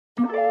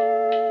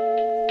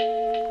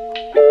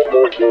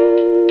China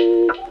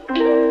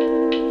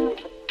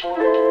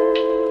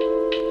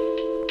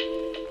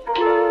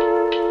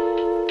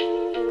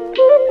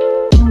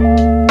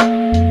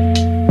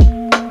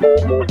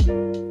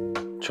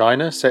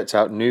sets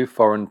out new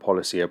foreign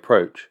policy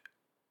approach.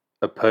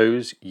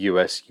 Oppose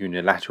US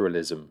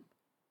unilateralism.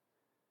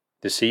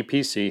 The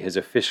CPC has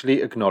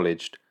officially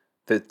acknowledged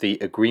that the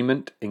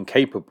agreement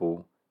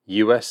incapable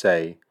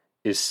USA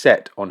is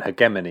set on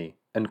hegemony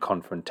and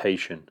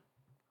confrontation.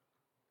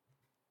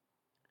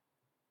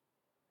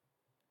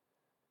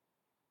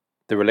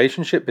 The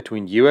relationship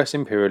between US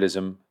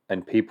imperialism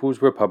and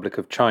People's Republic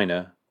of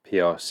China,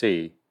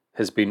 PRC,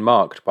 has been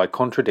marked by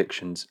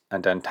contradictions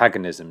and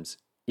antagonisms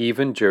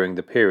even during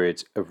the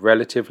periods of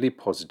relatively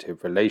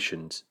positive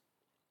relations.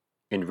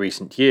 In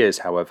recent years,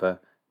 however,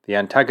 the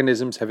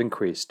antagonisms have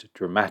increased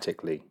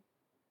dramatically.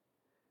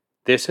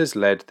 This has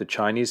led the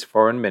Chinese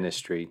Foreign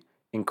Ministry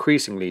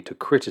increasingly to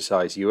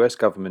criticize US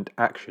government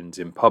actions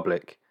in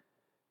public,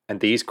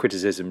 and these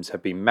criticisms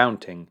have been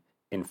mounting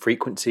in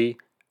frequency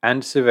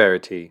and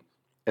severity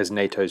as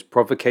NATO's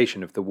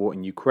provocation of the war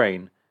in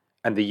Ukraine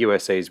and the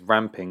USA's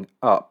ramping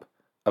up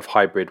of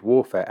hybrid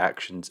warfare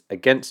actions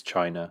against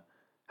China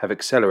have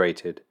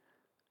accelerated,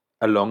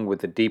 along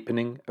with the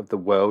deepening of the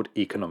world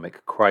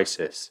economic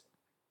crisis.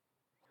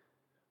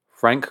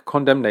 Frank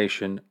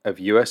condemnation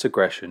of US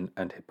aggression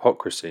and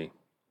hypocrisy.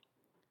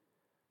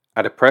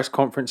 At a press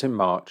conference in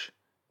March,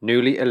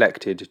 newly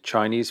elected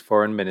Chinese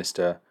Foreign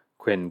Minister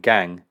Qin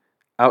Gang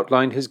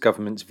outlined his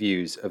government's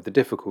views of the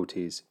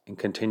difficulties in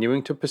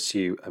continuing to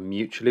pursue a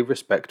mutually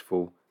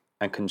respectful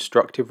and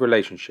constructive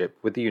relationship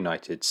with the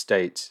United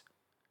States.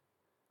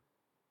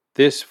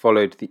 This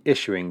followed the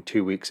issuing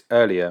 2 weeks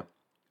earlier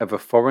of a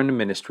Foreign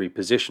Ministry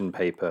position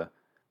paper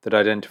that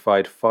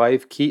identified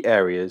 5 key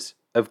areas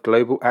of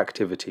global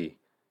activity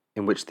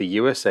in which the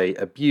USA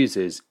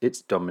abuses its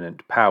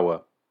dominant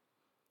power.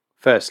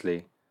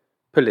 Firstly,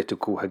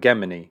 political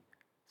hegemony,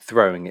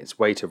 throwing its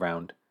weight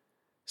around.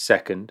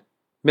 Second,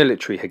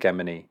 military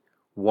hegemony,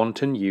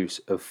 wanton use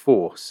of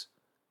force.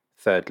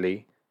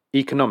 Thirdly,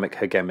 economic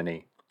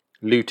hegemony,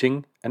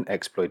 looting and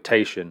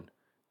exploitation.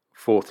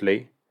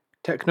 Fourthly,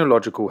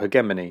 technological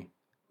hegemony,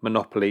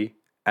 monopoly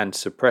and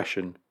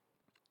suppression.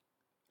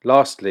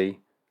 Lastly,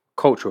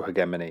 cultural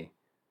hegemony,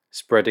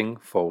 spreading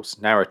false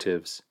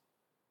narratives.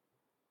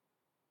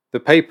 The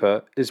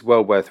paper is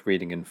well worth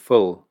reading in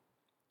full.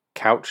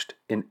 Couched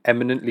in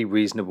eminently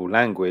reasonable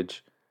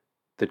language,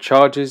 the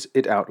charges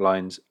it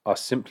outlines are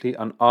simply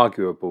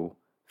unarguable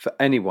for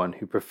anyone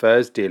who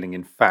prefers dealing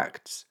in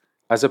facts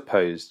as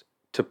opposed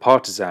to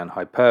partisan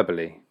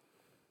hyperbole.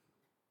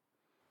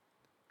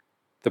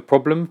 The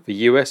problem for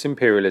US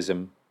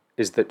imperialism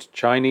is that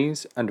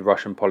Chinese and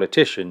Russian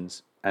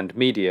politicians and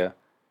media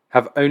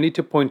have only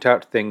to point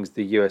out things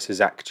the US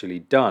has actually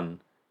done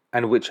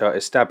and which are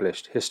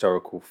established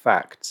historical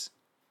facts.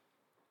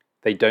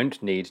 They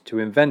don't need to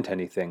invent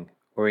anything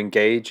or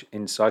engage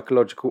in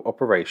psychological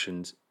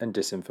operations and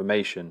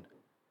disinformation.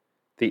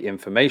 The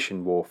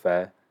information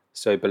warfare,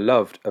 so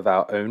beloved of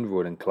our own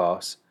ruling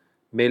class,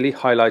 merely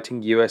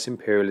highlighting US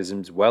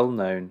imperialism's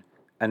well-known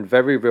and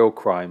very real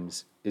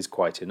crimes is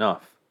quite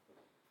enough.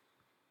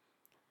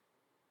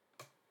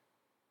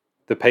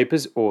 The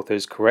paper's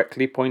authors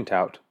correctly point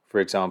out, for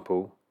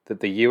example,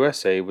 that the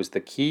USA was the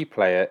key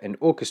player in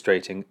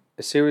orchestrating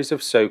a series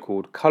of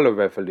so-called color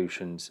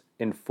revolutions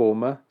in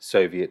former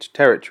Soviet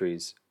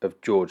territories of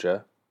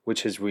Georgia,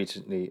 which has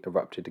recently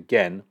erupted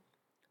again,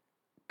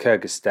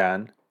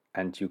 Kyrgyzstan,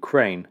 and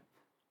Ukraine.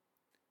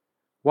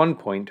 One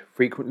point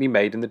frequently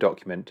made in the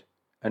document,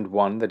 and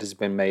one that has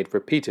been made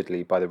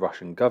repeatedly by the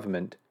Russian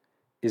government,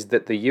 is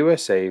that the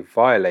USA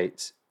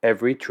violates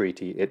every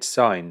treaty it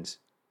signs.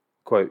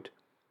 Quote,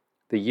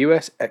 "The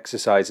US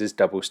exercises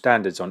double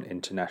standards on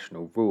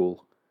international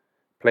rule,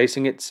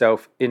 placing its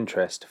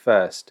self-interest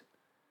first.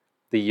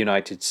 The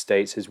United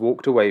States has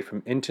walked away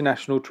from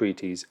international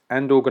treaties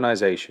and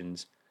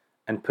organizations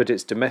and put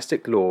its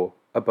domestic law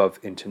above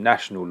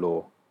international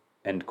law."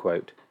 End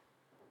quote.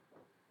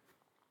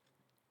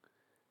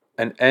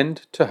 An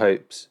end to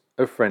hopes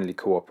of friendly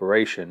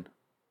cooperation.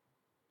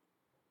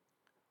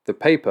 The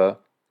paper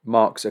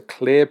marks a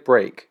clear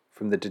break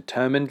from the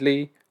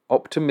determinedly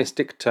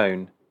optimistic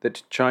tone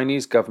that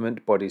Chinese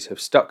government bodies have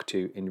stuck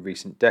to in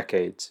recent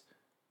decades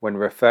when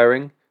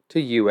referring to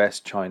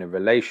US-China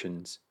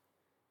relations,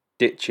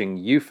 ditching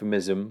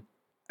euphemism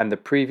and the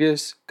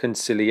previous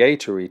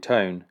conciliatory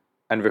tone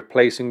and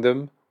replacing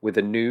them with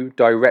a new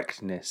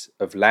directness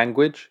of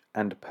language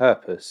and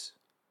purpose.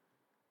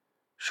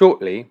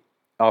 Shortly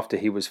after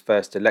he was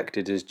first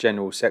elected as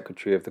General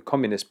Secretary of the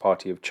Communist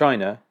Party of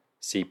China,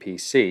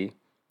 CPC,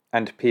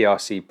 and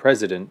PRC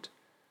President,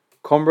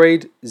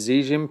 Comrade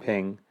Xi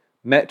Jinping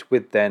met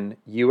with then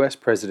US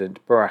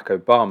President Barack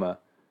Obama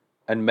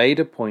and made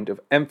a point of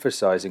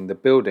emphasizing the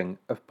building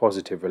of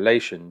positive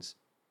relations.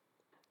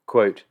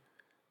 Quote,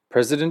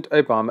 "President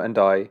Obama and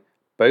I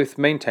both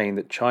maintain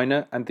that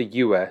China and the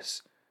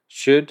US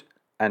should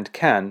and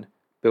can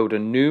build a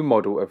new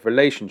model of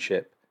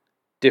relationship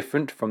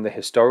different from the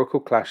historical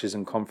clashes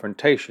and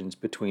confrontations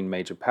between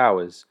major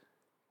powers,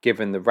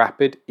 given the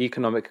rapid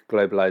economic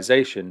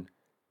globalization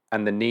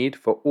and the need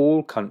for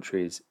all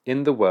countries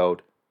in the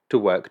world to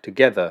work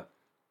together.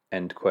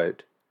 End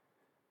quote.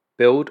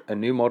 Build a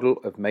new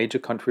model of major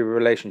country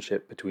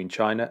relationship between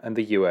China and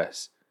the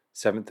US,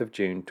 7th of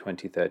June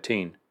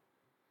 2013.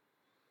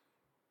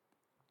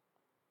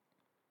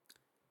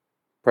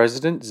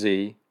 President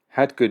Xi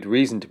had good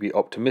reason to be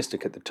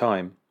optimistic at the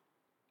time.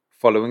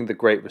 Following the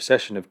Great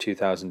Recession of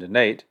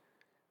 2008,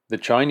 the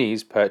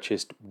Chinese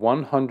purchased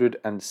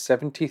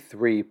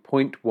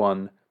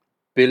 $173.1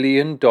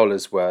 billion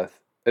worth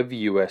of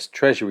US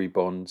Treasury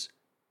bonds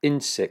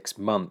in 6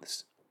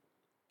 months.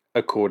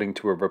 According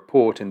to a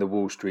report in the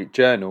Wall Street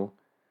Journal,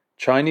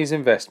 Chinese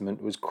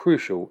investment was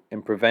crucial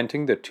in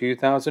preventing the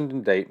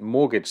 2008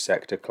 mortgage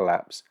sector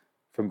collapse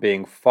from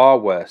being far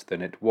worse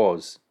than it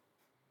was.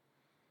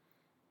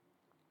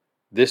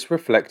 This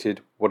reflected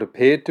what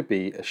appeared to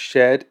be a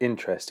shared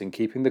interest in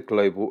keeping the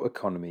global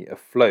economy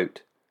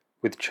afloat,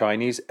 with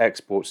Chinese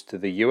exports to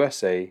the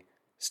USA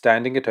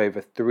standing at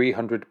over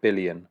 $300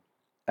 billion,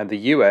 and the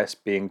US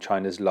being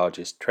China's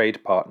largest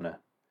trade partner.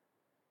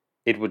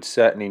 It would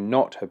certainly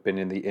not have been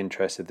in the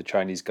interest of the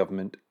Chinese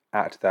government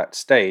at that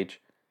stage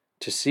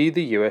to see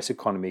the US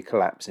economy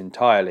collapse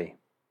entirely.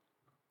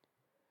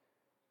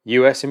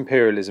 US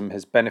imperialism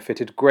has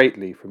benefited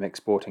greatly from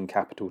exporting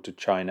capital to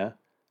China,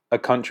 a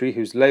country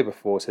whose labour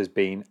force has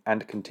been,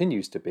 and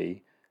continues to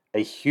be,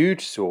 a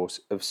huge source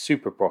of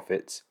super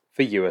profits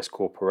for US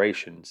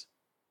corporations.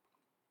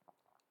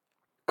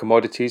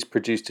 Commodities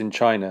produced in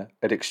China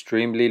at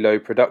extremely low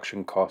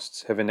production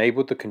costs have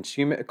enabled the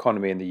consumer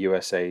economy in the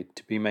USA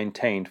to be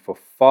maintained for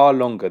far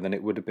longer than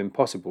it would have been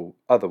possible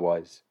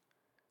otherwise.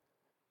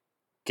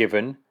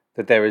 Given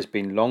that there has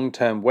been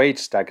long-term wage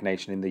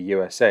stagnation in the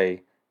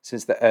USA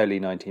since the early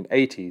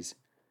 1980s,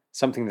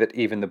 something that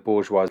even the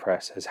bourgeois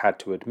press has had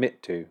to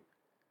admit to,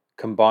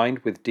 combined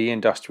with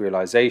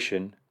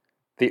deindustrialization,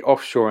 the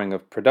offshoring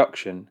of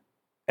production,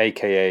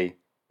 aka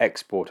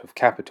export of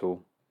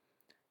capital,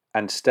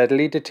 and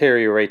steadily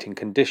deteriorating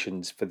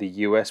conditions for the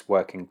US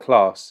working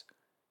class,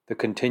 the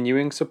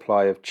continuing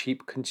supply of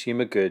cheap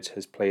consumer goods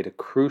has played a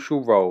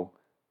crucial role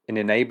in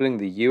enabling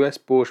the US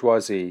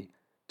bourgeoisie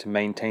to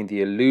maintain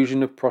the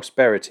illusion of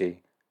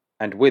prosperity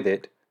and with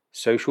it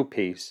social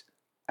peace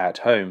at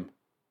home.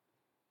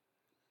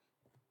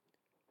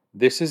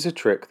 This is a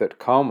trick that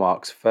Karl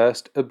Marx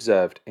first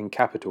observed in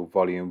Capital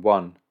Volume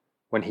 1,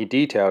 when he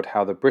detailed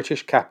how the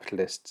British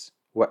capitalists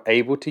were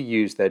able to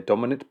use their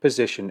dominant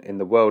position in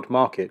the world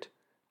market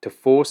to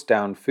force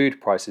down food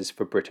prices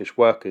for British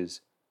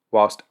workers,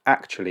 whilst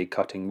actually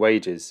cutting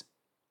wages.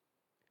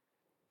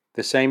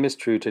 The same is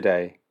true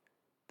today.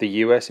 The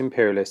US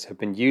imperialists have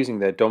been using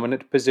their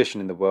dominant position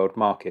in the world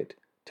market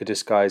to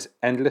disguise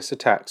endless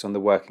attacks on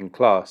the working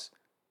class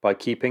by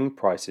keeping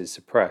prices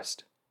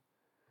suppressed.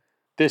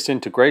 This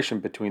integration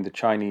between the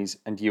Chinese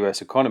and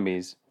US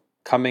economies,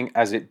 coming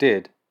as it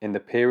did in the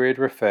period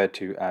referred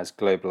to as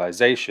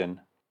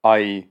globalization,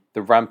 i.e.,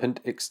 the rampant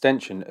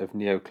extension of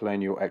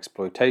neocolonial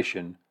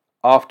exploitation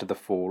after the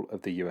fall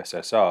of the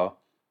USSR,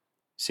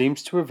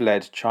 seems to have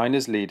led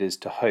China's leaders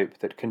to hope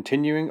that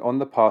continuing on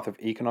the path of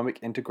economic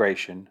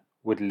integration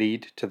would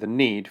lead to the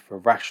need for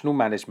rational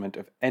management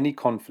of any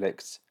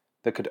conflicts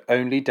that could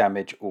only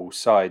damage all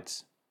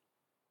sides.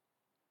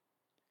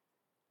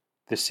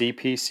 The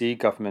CPC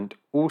government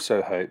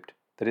also hoped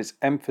that its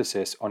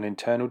emphasis on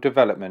internal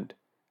development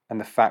and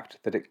the fact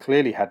that it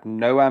clearly had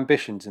no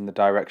ambitions in the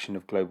direction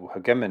of global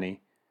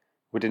hegemony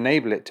would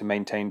enable it to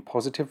maintain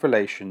positive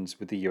relations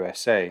with the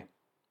USA.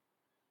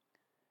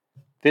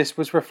 This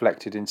was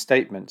reflected in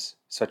statements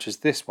such as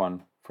this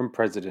one from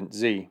President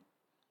Xi.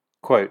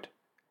 Quote,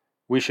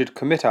 "We should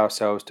commit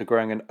ourselves to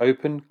growing an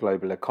open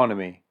global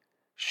economy,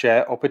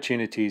 share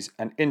opportunities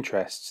and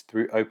interests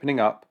through opening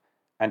up,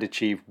 and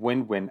achieve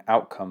win-win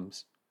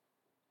outcomes.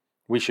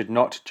 We should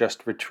not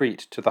just retreat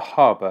to the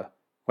harbour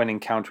when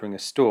encountering a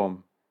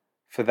storm,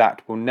 for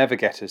that will never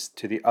get us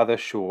to the other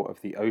shore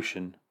of the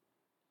ocean.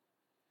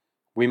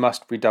 We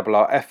must redouble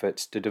our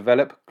efforts to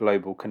develop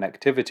global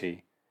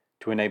connectivity,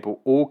 to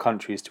enable all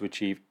countries to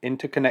achieve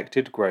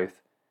interconnected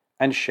growth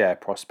and share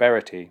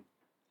prosperity.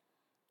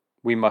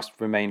 We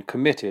must remain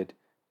committed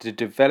to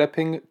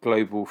developing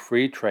global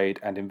free trade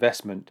and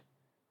investment,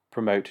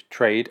 promote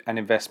trade and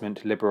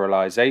investment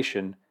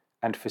liberalization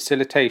and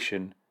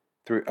facilitation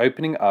through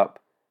opening up,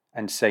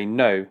 and say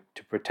no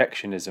to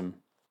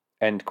protectionism."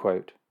 End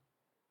quote.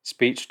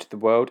 Speech to the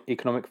World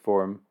Economic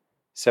Forum,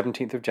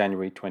 17th of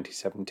January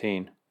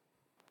 2017.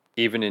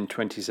 Even in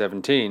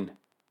 2017,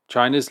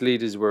 China's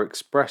leaders were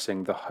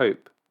expressing the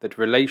hope that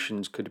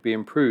relations could be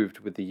improved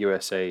with the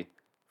USA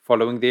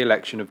following the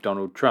election of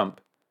Donald Trump,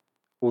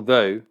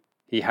 although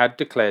he had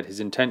declared his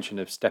intention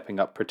of stepping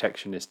up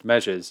protectionist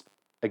measures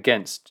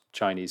against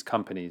Chinese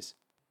companies.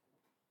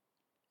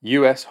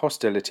 US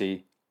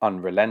hostility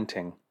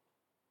unrelenting.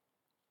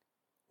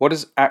 What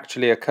has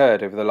actually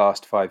occurred over the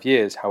last 5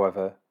 years,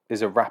 however,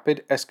 is a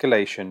rapid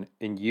escalation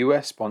in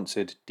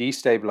US-sponsored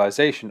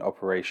destabilization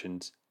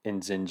operations in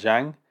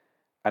Xinjiang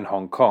and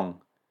Hong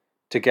Kong,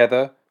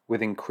 together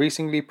with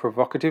increasingly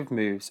provocative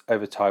moves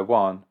over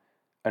Taiwan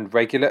and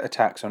regular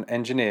attacks on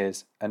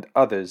engineers and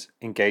others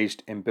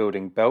engaged in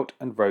building belt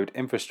and road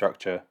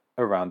infrastructure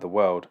around the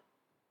world.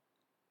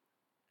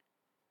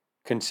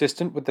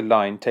 Consistent with the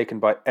line taken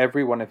by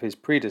every one of his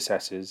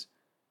predecessors,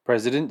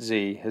 President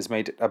Xi has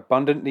made it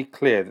abundantly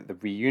clear that the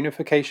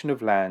reunification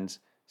of lands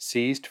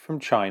seized from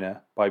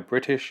China by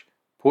British,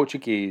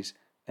 Portuguese,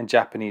 and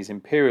Japanese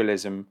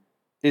imperialism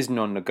is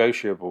non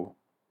negotiable.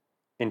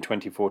 In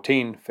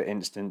 2014, for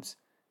instance,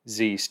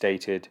 Xi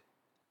stated,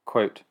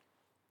 quote,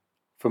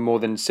 "For more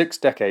than 6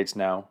 decades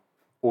now,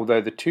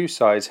 although the two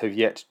sides have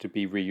yet to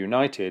be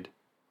reunited,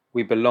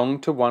 we belong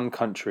to one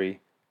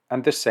country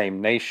and the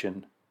same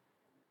nation,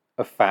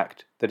 a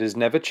fact that has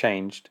never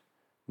changed,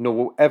 nor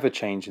will ever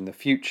change in the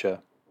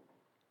future.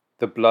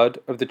 The blood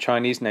of the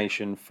Chinese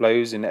nation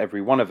flows in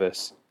every one of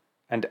us,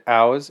 and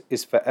ours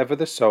is forever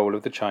the soul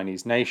of the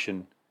Chinese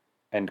nation."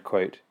 End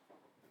quote.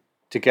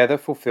 Together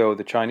fulfill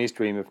the Chinese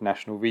dream of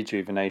national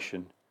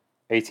rejuvenation,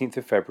 18th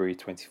of February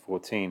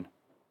 2014.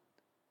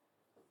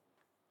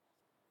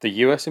 The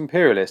US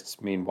imperialists,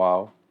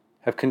 meanwhile,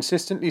 have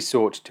consistently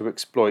sought to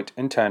exploit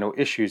internal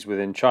issues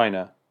within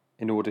China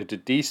in order to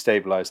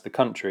destabilize the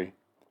country.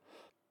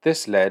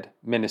 This led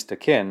Minister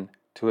Qin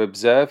to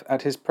observe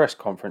at his press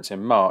conference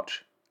in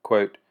March,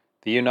 quote,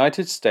 "The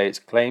United States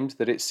claims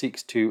that it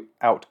seeks to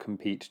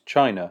outcompete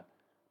China,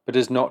 but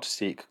does not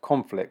seek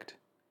conflict.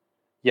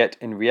 Yet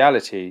in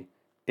reality,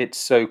 its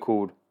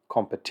so-called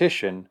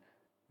competition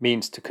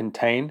means to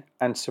contain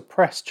and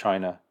suppress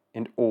China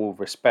in all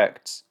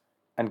respects,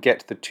 and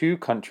get the two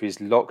countries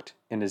locked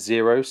in a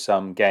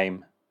zero-sum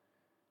game."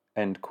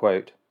 End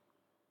quote.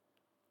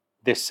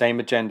 This same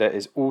agenda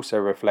is also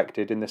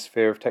reflected in the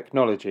sphere of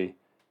technology,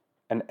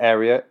 an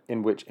area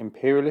in which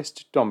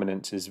imperialist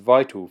dominance is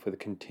vital for the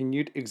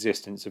continued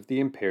existence of the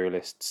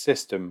imperialist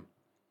system.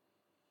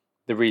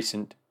 The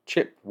recent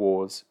chip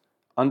wars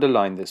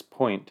underline this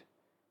point,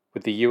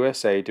 with the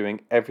USA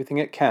doing everything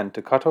it can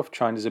to cut off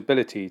China's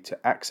ability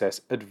to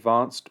access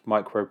advanced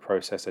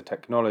microprocessor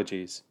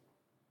technologies.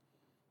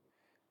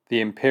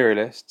 The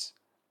imperialists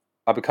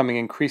are becoming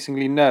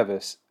increasingly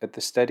nervous at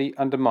the steady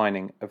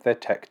undermining of their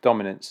tech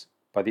dominance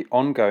by the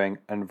ongoing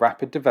and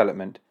rapid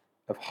development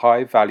of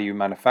high-value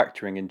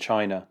manufacturing in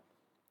China.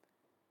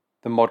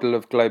 The model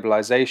of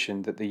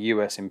globalization that the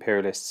US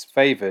imperialists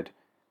favored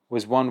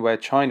was one where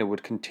China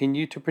would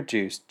continue to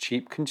produce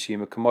cheap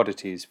consumer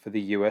commodities for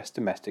the US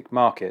domestic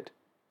market,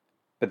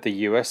 but the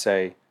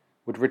USA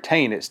would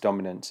retain its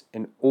dominance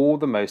in all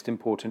the most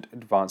important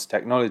advanced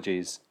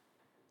technologies,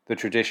 the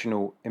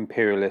traditional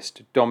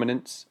imperialist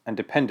dominance and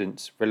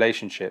dependence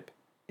relationship,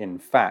 in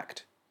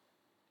fact.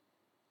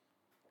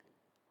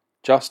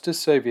 Just as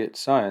Soviet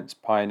science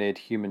pioneered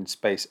human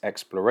space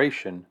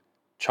exploration,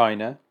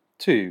 China,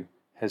 too,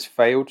 has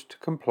failed to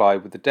comply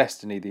with the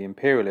destiny the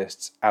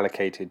imperialists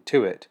allocated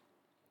to it.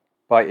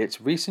 By its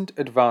recent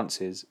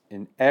advances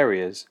in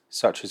areas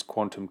such as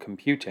quantum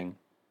computing,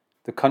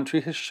 the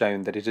country has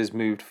shown that it has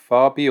moved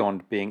far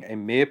beyond being a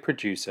mere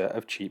producer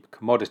of cheap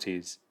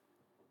commodities.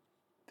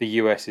 The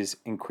US's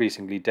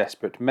increasingly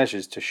desperate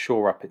measures to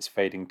shore up its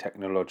fading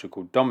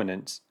technological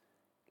dominance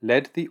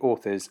led the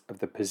authors of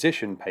the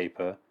position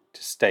paper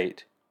to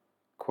state,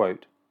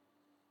 quote,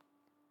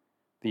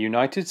 "The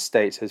United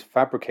States has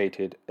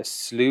fabricated a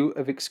slew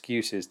of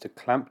excuses to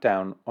clamp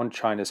down on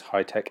China's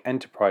high-tech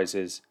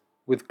enterprises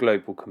with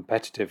global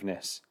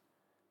competitiveness,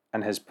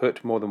 and has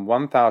put more than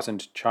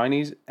 1,000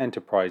 Chinese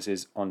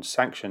enterprises on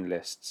sanction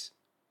lists.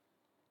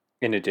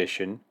 In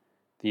addition,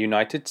 the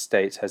United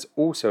States has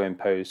also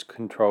imposed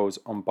controls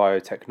on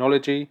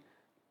biotechnology,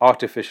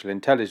 artificial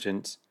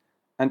intelligence,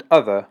 and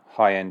other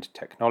high-end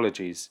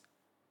technologies."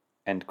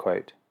 End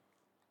quote.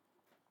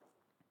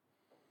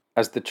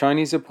 As the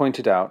Chinese have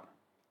pointed out,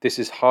 this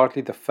is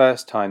hardly the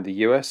first time the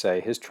USA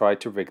has tried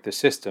to rig the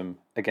system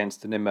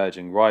against an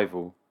emerging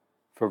rival.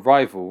 For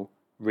rival,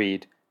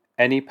 read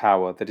any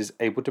power that is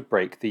able to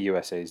break the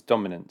USA's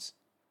dominance.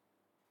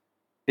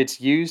 It's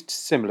used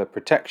similar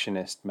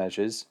protectionist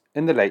measures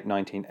in the late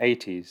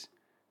 1980s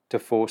to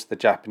force the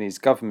Japanese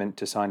government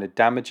to sign a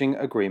damaging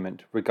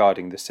agreement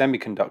regarding the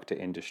semiconductor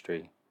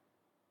industry.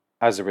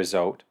 As a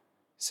result,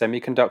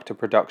 semiconductor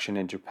production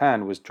in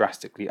Japan was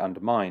drastically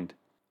undermined,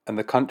 and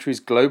the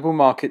country's global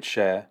market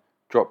share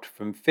dropped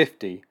from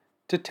 50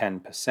 to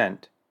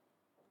 10%.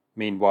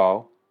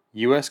 Meanwhile,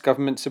 US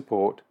government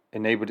support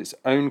enabled its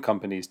own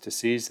companies to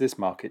seize this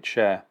market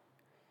share.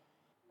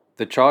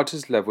 The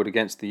charges leveled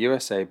against the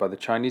USA by the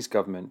Chinese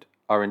government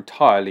are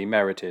entirely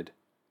merited.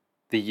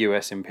 The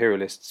US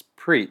imperialists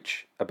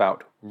preach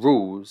about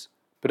rules,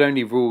 but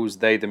only rules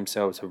they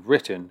themselves have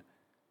written,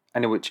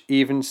 and in which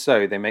even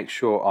so they make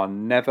sure are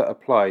never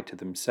applied to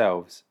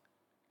themselves.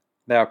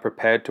 They are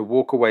prepared to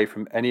walk away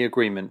from any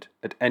agreement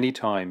at any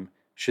time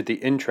should the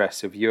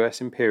interests of US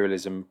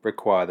imperialism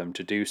require them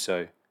to do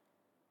so.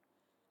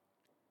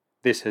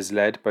 This has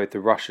led both the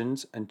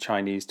Russians and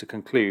Chinese to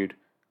conclude,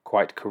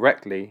 quite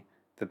correctly,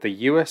 that the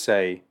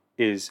USA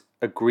is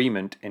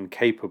agreement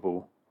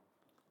incapable.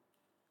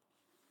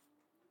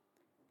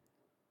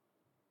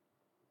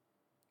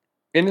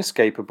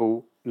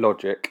 Inescapable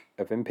logic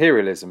of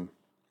imperialism.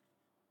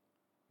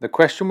 The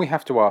question we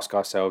have to ask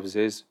ourselves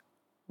is,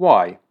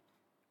 why?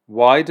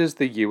 Why does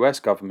the US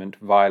government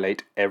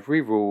violate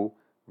every rule,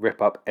 rip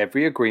up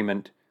every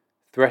agreement,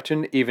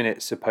 threaten even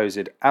its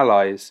supposed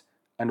allies,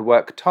 and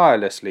work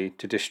tirelessly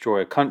to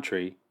destroy a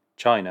country,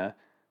 China,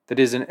 that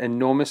is an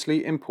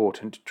enormously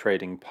important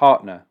trading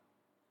partner?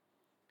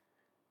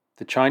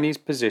 The Chinese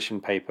position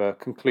paper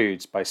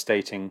concludes by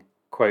stating,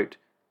 quote,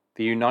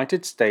 "The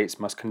United States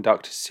must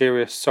conduct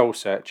serious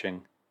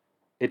soul-searching.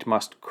 It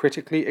must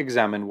critically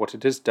examine what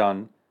it has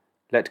done,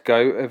 let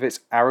go of its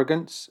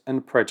arrogance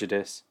and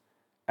prejudice,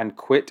 and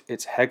quit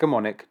its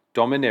hegemonic,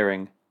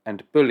 domineering,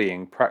 and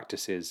bullying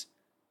practices."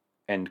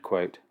 End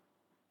quote.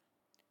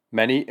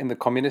 Many in the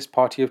Communist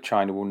Party of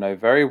China will know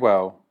very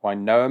well why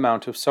no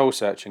amount of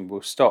soul-searching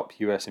will stop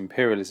US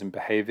imperialism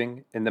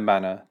behaving in the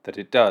manner that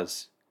it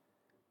does.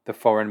 The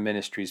Foreign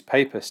Ministry's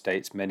paper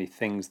states many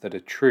things that are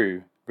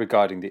true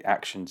regarding the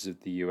actions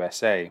of the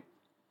USA.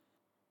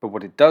 But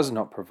what it does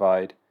not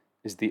provide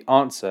is the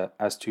answer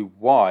as to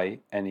why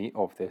any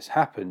of this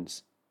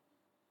happens.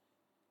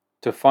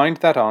 To find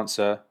that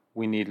answer,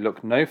 we need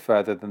look no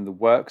further than the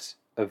works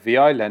of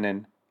V.I.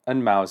 Lenin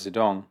and Mao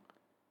Zedong,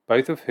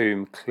 both of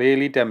whom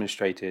clearly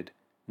demonstrated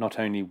not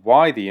only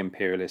why the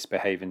imperialists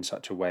behave in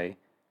such a way,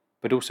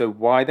 but also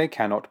why they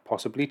cannot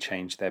possibly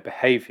change their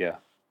behavior.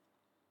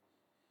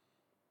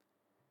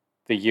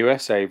 The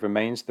USA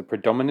remains the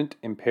predominant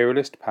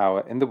imperialist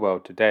power in the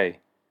world today,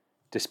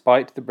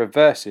 despite the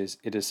reverses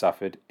it has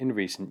suffered in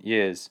recent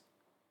years.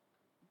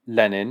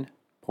 Lenin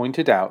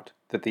pointed out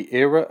that the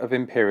era of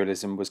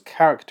imperialism was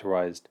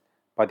characterized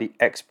by the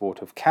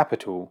export of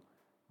capital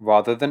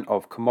rather than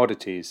of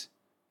commodities,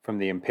 from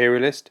the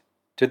imperialist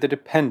to the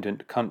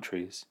dependent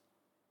countries.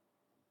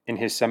 In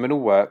his seminal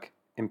work,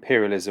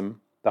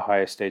 Imperialism, the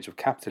Highest Stage of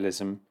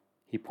Capitalism,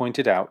 he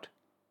pointed out,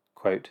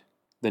 quote,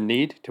 "The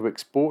need to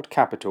export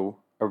capital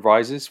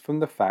arises from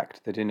the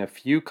fact that in a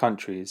few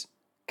countries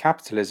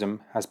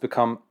capitalism has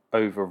become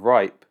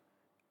overripe,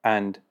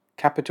 and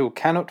capital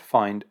cannot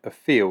find a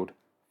field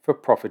for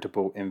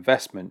profitable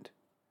investment."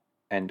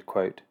 End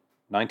quote.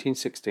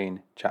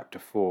 1916, Chapter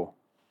 4.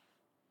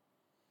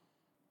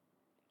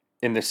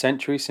 In the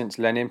century since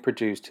Lenin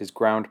produced his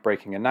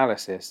groundbreaking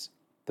analysis,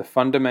 the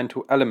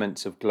fundamental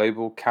elements of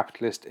global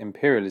capitalist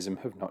imperialism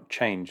have not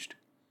changed.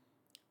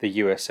 The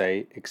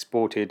USA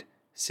exported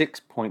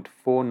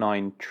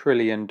 $6.49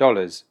 trillion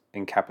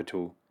in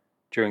capital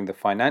during the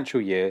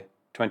financial year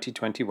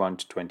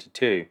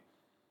 2021-22,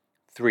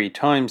 3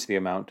 times the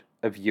amount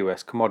of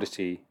US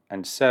commodity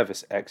and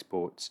service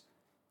exports,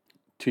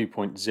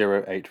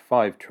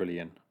 $2.085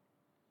 trillion.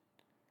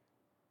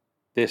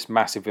 This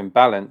massive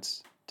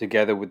imbalance,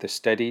 together with the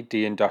steady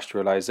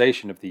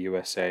deindustrialization of the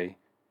USA,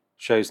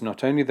 shows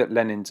not only that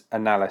Lenin's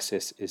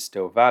analysis is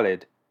still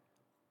valid,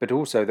 but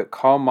also that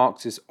Karl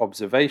Marx's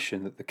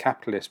observation that the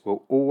capitalists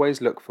will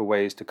always look for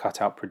ways to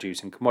cut out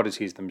producing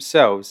commodities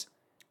themselves,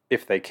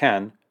 if they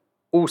can,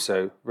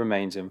 also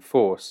remains in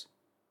force.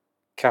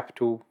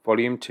 Capital,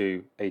 Volume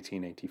 2,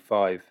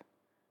 1885.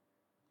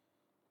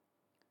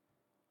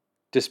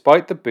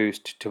 Despite the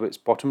boost to its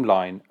bottom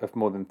line of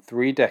more than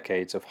 3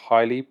 decades of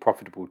highly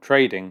profitable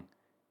trading,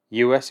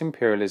 US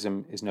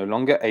imperialism is no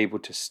longer able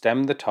to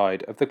stem the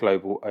tide of the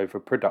global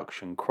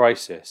overproduction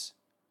crisis.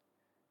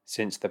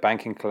 Since the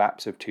banking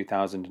collapse of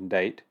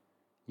 2008,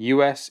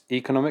 US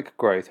economic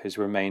growth has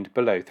remained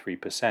below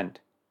 3%.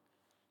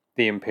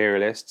 The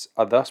imperialists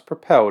are thus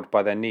propelled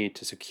by their need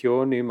to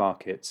secure new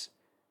markets,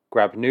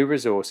 grab new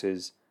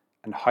resources,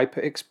 and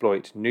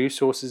hyper-exploit new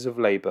sources of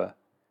labor,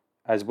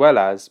 as well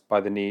as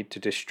by the need to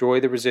destroy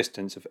the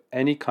resistance of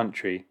any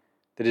country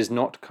that is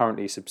not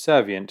currently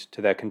subservient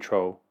to their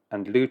control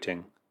and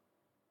looting.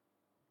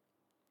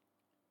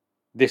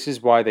 This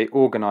is why they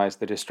organized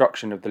the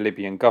destruction of the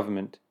Libyan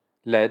government,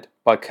 led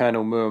by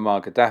Colonel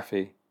Muammar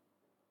Gaddafi.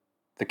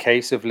 The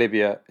case of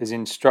Libya is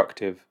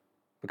instructive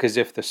because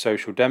if the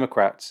Social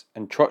Democrats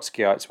and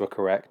Trotskyites were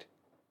correct,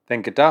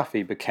 then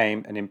Gaddafi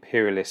became an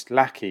imperialist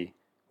lackey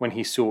when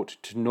he sought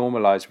to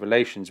normalize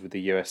relations with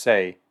the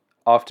USA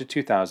after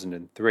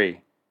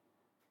 2003.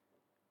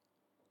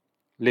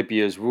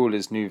 Libya's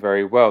rulers knew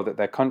very well that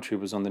their country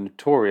was on the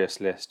notorious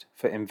list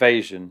for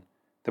invasion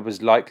that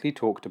was likely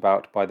talked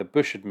about by the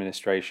Bush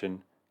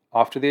administration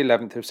after the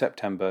 11th of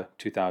September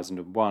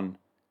 2001,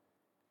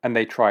 and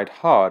they tried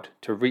hard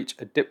to reach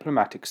a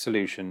diplomatic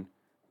solution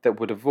that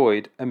would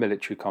avoid a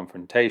military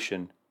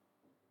confrontation.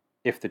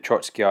 If the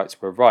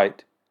Trotskyites were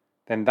right,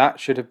 then that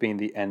should have been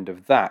the end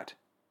of that,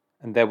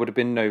 and there would have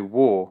been no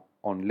war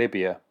on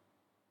Libya.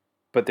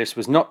 But this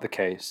was not the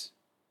case.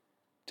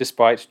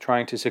 Despite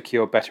trying to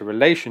secure better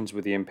relations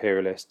with the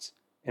imperialists,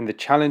 in the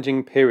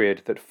challenging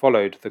period that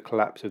followed the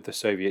collapse of the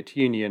Soviet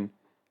Union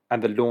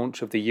and the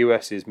launch of the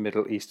US's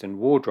Middle Eastern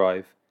war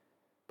drive,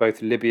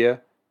 both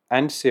Libya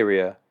and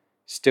Syria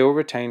still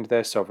retained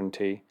their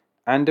sovereignty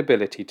and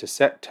ability to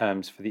set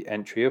terms for the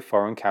entry of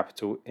foreign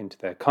capital into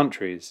their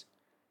countries.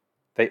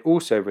 They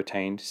also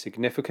retained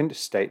significant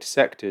state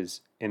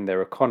sectors in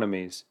their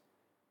economies,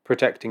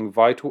 protecting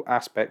vital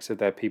aspects of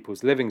their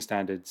people's living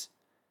standards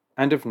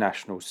and of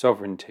national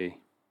sovereignty.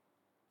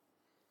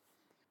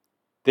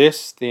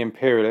 This the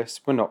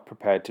imperialists were not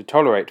prepared to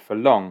tolerate for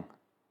long.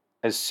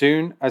 As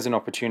soon as an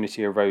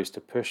opportunity arose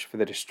to push for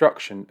the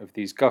destruction of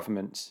these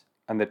governments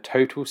and the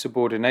total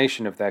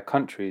subordination of their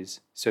countries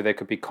so they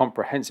could be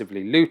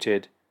comprehensively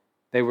looted,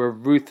 they were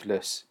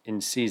ruthless in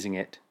seizing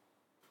it.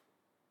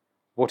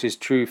 What is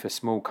true for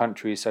small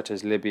countries such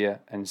as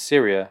Libya and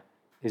Syria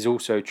is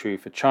also true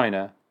for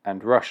China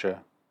and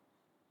Russia.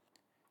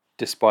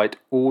 Despite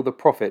all the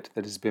profit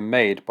that has been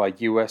made by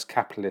US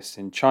capitalists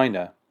in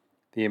China,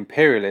 the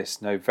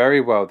imperialists know very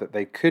well that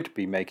they could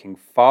be making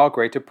far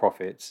greater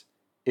profits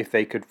if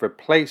they could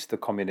replace the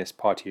Communist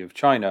Party of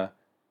China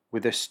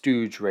with a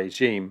stooge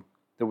regime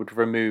that would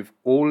remove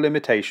all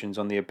limitations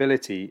on the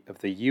ability of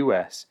the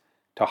US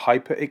to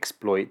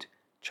hyper-exploit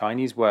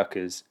Chinese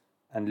workers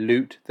and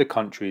loot the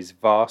country's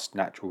vast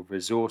natural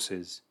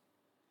resources.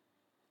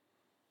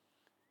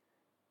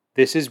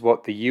 This is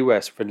what the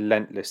US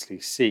relentlessly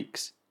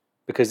seeks,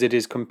 because it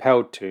is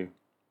compelled to.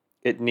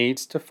 It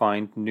needs to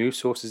find new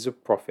sources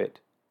of profit,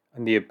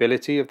 and the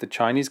ability of the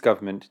Chinese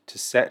government to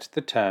set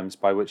the terms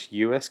by which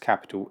US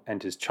capital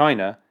enters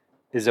China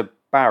is a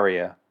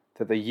barrier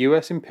that the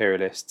US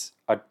imperialists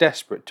are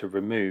desperate to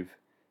remove.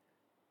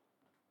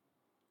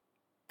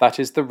 That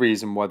is the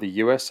reason why the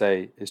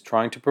USA is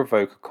trying to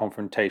provoke a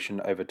confrontation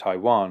over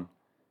Taiwan,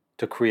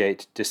 to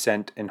create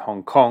dissent in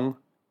Hong Kong,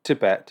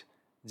 Tibet,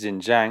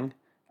 Xinjiang,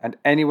 and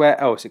anywhere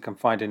else it can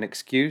find an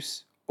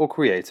excuse or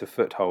create a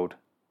foothold.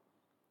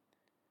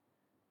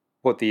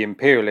 What the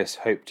imperialists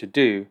hope to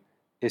do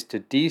is to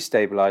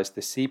destabilize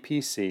the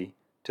CPC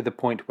to the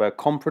point where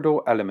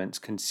comprador elements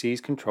can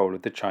seize control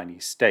of the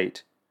Chinese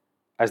state,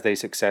 as they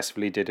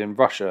successfully did in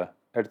Russia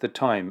at the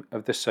time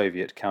of the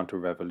Soviet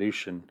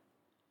counter-revolution.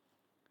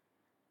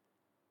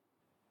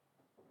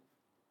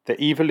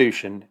 The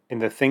evolution in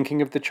the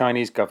thinking of the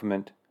Chinese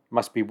government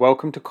must be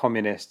welcome to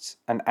communists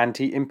and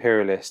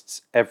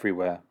anti-imperialists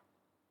everywhere.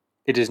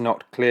 It is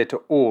not clear to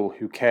all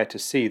who care to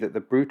see that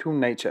the brutal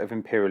nature of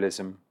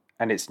imperialism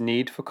and its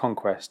need for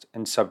conquest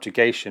and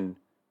subjugation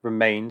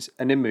remains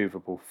an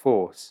immovable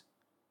force.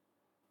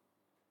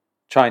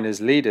 China's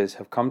leaders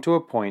have come to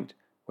a point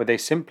where they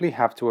simply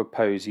have to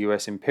oppose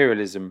US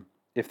imperialism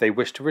if they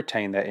wish to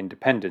retain their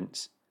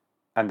independence,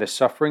 and the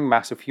suffering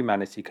mass of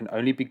humanity can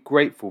only be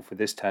grateful for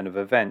this turn of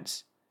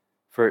events,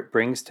 for it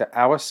brings to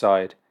our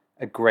side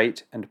a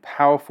great and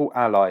powerful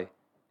ally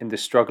in the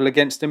struggle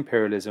against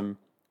imperialism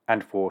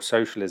and for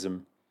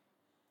socialism.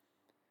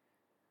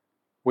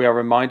 We are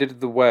reminded of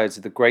the words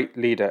of the great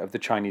leader of the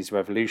Chinese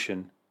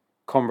Revolution,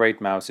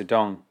 Comrade Mao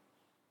Zedong.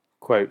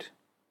 Quote,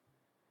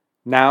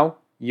 "Now,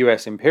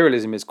 US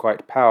imperialism is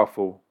quite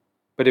powerful,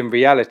 but in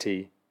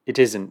reality, it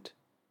isn't.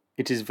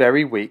 It is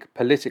very weak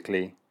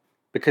politically,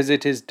 because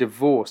it is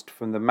divorced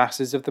from the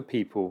masses of the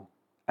people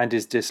and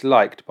is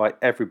disliked by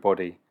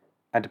everybody,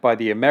 and by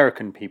the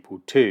American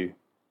people too.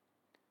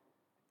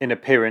 In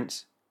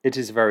appearance, it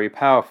is very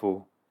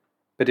powerful,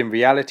 but in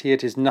reality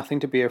it is nothing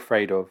to be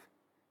afraid of.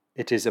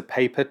 It is a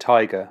paper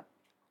tiger.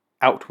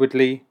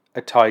 Outwardly,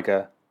 a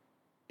tiger.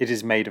 It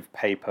is made of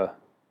paper,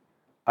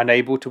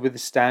 unable to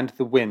withstand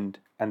the wind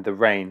and the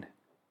rain.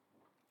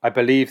 I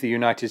believe the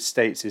United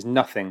States is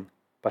nothing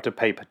but a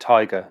paper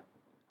tiger."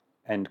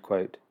 End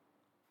quote.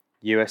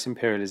 US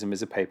imperialism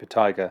is a paper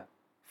tiger,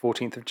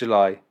 14th of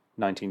July,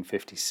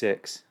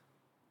 1956.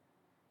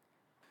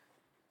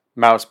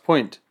 Mao's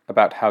point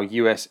about how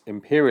US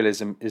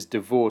imperialism is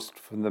divorced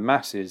from the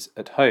masses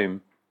at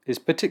home is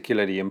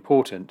particularly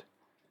important.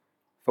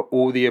 For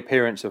all the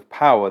appearance of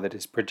power that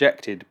is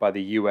projected by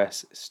the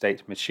US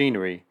state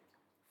machinery,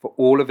 for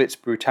all of its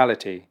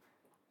brutality,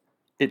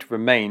 it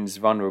remains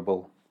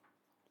vulnerable.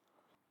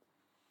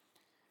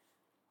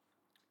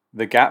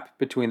 The gap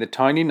between the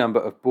tiny number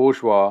of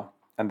bourgeois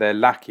and their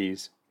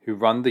lackeys who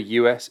run the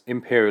US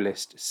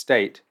imperialist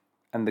state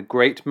and the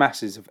great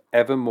masses of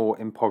ever more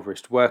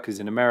impoverished workers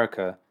in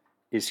America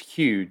is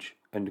huge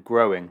and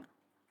growing.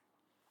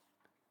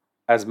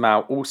 As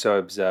Mao also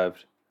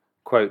observed,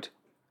 quote,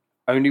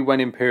 "Only when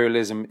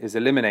imperialism is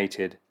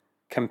eliminated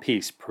can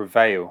peace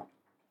prevail.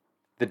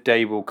 The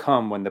day will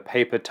come when the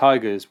paper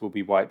tigers will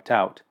be wiped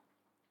out,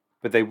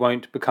 but they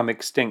won't become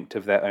extinct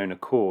of their own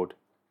accord.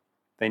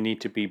 They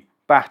need to be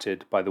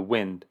battered by the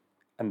wind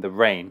and the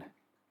rain."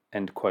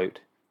 End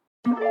quote.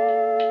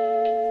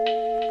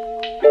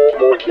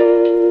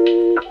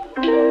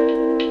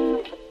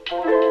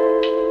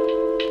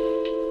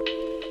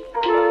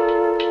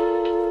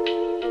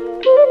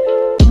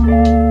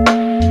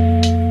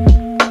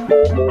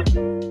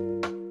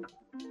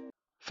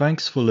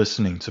 Thanks for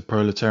listening to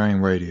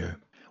Proletarian Radio.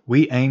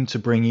 We aim to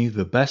bring you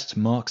the best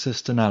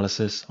Marxist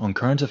analysis on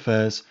current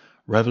affairs,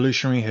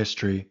 revolutionary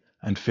history,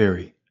 and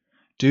theory.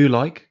 Do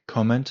like,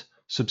 comment,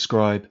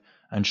 subscribe,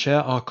 and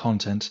share our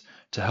content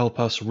to help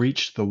us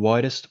reach the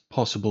widest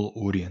possible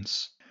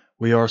audience.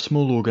 We are a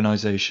small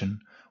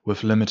organization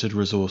with limited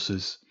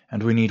resources,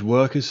 and we need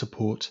workers'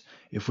 support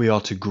if we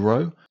are to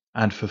grow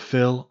and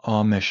fulfill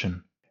our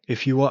mission.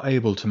 If you are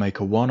able to make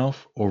a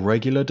one-off or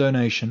regular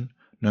donation,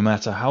 no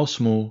matter how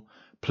small,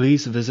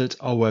 please visit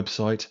our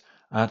website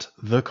at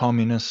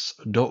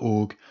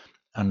thecommunists.org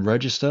and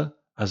register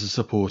as a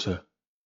supporter.